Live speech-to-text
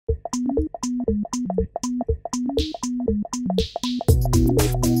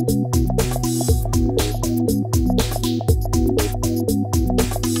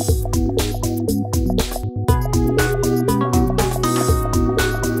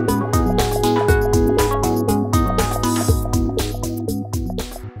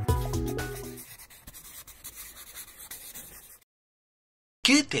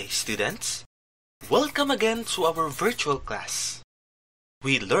day, students! Welcome again to our virtual class.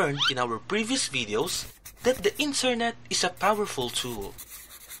 We learned in our previous videos that the internet is a powerful tool.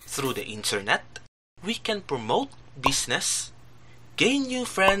 Through the internet, we can promote business, gain new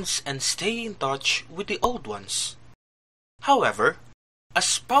friends, and stay in touch with the old ones. However,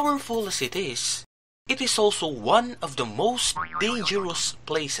 as powerful as it is also one of the most dangerous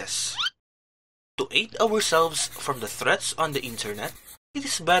places. To aid ourselves from the threats on the internet, it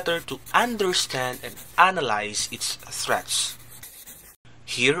is better to understand and analyze its threats.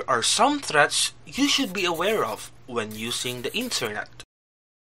 Here are some threats you should be aware of when using the internet.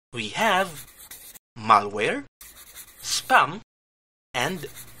 We have malware, spam, and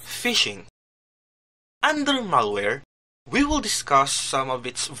phishing. Under malware, we will discuss some of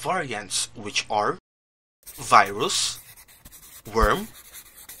its variants, which are virus, worm,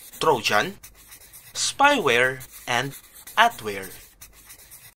 trojan, spyware, and adware.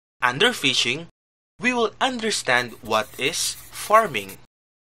 Under phishing, we will understand what is Pharming.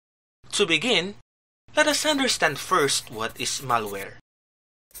 To begin, let us understand first what is malware.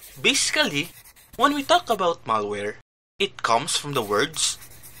 Basically, when we talk about malware, it comes from the words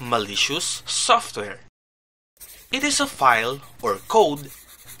malicious software. It is a file or code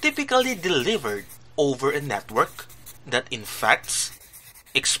typically delivered over a network that infects,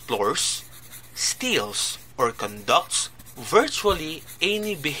 explores, steals, or conducts virtually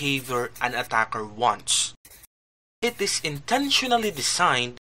any behavior an attacker wants. It is intentionally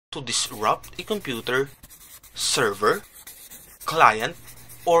designed to disrupt a computer, server, client,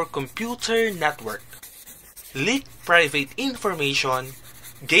 or computer network, leak private information,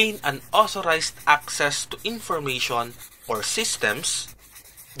 gain unauthorized access to information or systems,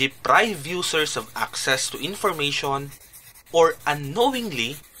 deprive users of access to information, or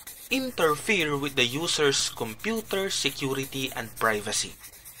unknowingly interfere with the user's computer security and privacy.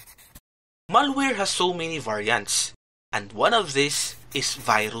 Malware has so many variants, and one of these is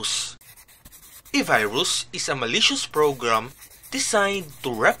virus. A virus is a malicious program designed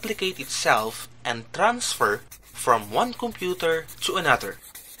to replicate itself and transfer from one computer to another,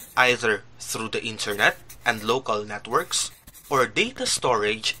 either through the internet and local networks, or data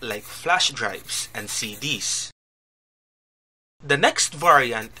storage like flash drives and CDs. The next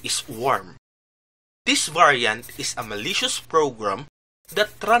variant is worm. This variant is a malicious program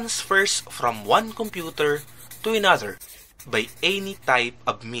that transfers from one computer to another by any type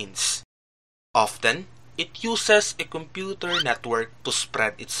of means. Often, it uses a computer network to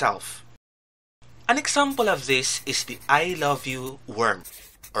spread itself. An example of this is the I love you worm,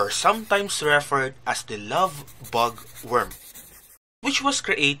 or sometimes referred as the love bug worm, which was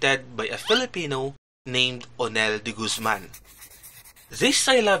created by a Filipino named Onel de Guzman. This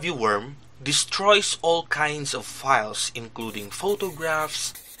I love you worm destroys all kinds of files including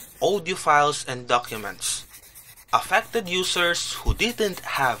photographs, audio files, and documents. Affected users who didn't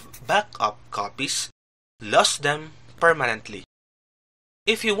have backup copies lost them permanently.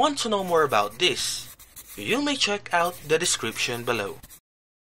 If you want to know more about this, you may check out the description below.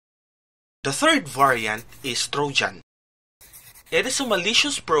 The third variant is trojan. It is a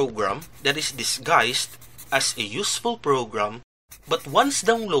malicious program that is disguised as a useful program, but once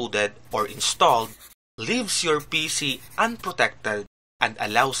downloaded or installed, leaves your PC unprotected and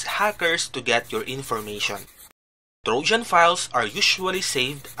allows hackers to get your information. Trojan files are usually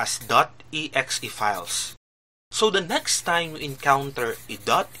saved as .exe files. So the next time you encounter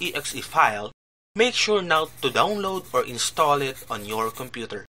a .exe file, make sure not to download or install it on your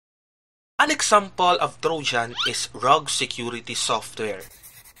computer. An example of Trojan is rogue security software,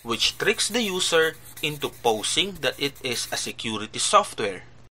 which tricks the user into posing that it is a security software.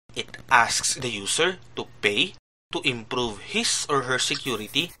 It asks the user to pay to improve his or her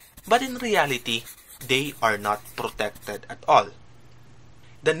security, but in reality, they are not protected at all.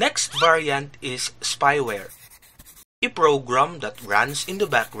 The next variant is spyware, a program that runs in the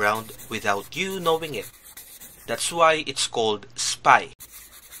background without you knowing it. That's why it's called spy.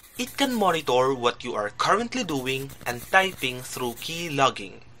 It can monitor what you are currently doing and typing through key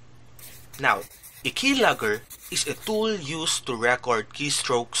logging. Now, a keylogger is a tool used to record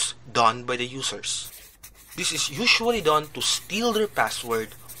keystrokes done by the users. This is usually done to steal their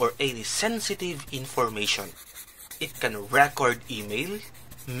password or any sensitive information. It can record email,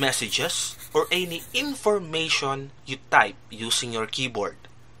 messages, or any information you type using your keyboard.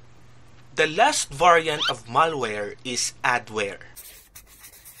 The last variant of malware is adware.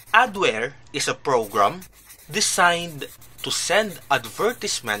 Adware is a program designed to send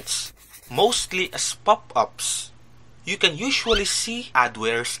advertisements, mostly as pop-ups. You can usually see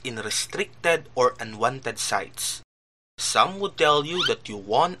adwares in restricted or unwanted sites. Some would tell you that you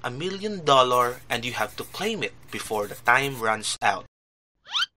won $1 million and you have to claim it before the time runs out.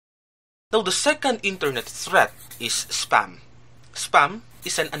 Now, the second internet threat is spam. Spam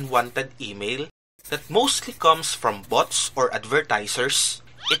is an unwanted email that mostly comes from bots or advertisers.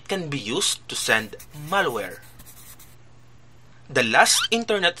 It can be used to send malware. The last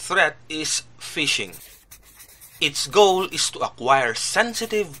internet threat is phishing. Its goal is to acquire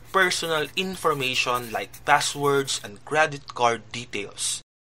sensitive personal information like passwords and credit card details.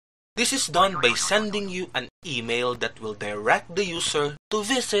 This is done by sending you an email that will direct the user to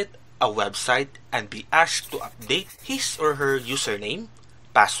visit a website and be asked to update his or her username,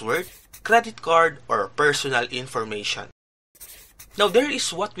 password, credit card, or personal information. Now, there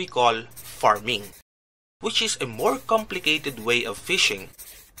is what we call Pharming, which is a more complicated way of phishing,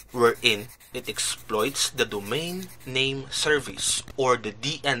 wherein it exploits the domain name service or the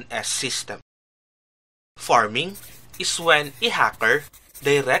DNS system. Pharming is when a hacker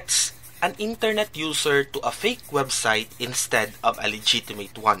directs an internet user to a fake website instead of a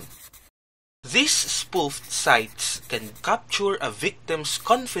legitimate one. These spoofed sites can capture a victim's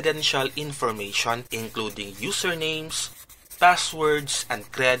confidential information, including usernames, passwords, and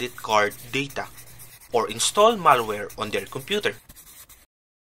credit card data, or install malware on their computer.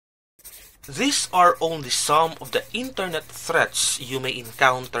 These are only some of the internet threats you may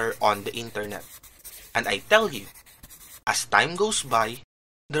encounter on the internet. And I tell you, as time goes by,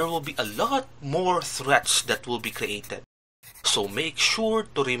 there will be a lot more threats that will be created. So make sure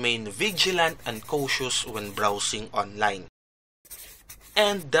to remain vigilant and cautious when browsing online.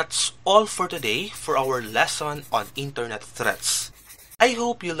 And that's all for today for our lesson on internet threats. I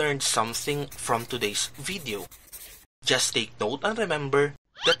hope you learned something from today's video. Just take note and remember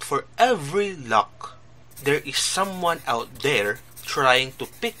that for every lock, there is someone out there trying to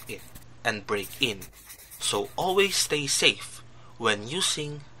pick it and break in. So always stay safe when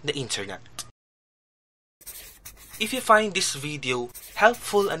using the internet. If you find this video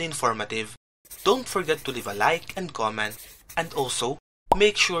helpful and informative, don't forget to leave a like and comment, and also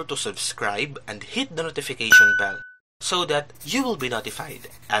make sure to subscribe and hit the notification bell so that you will be notified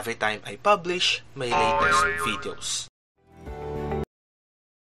every time I publish my latest videos.